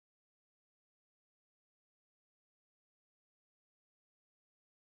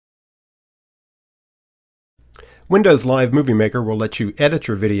Windows Live Movie Maker will let you edit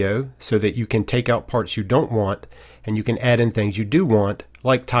your video so that you can take out parts you don't want and you can add in things you do want,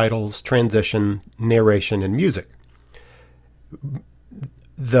 like titles, transition, narration, and music.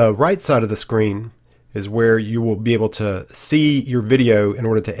 The right side of the screen is where you will be able to see your video in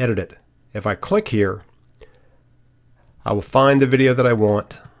order to edit it. If I click here, I will find the video that I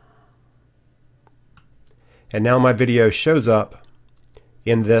want, and now my video shows up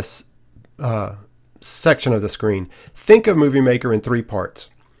in this section of the screen. Think of Movie Maker in three parts.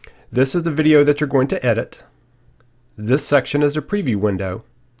 This is the video that you're going to edit. This section is a preview window,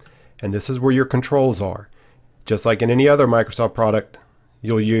 and this is where your controls are. Just like in any other Microsoft product,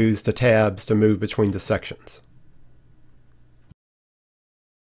 you'll use the tabs to move between the sections.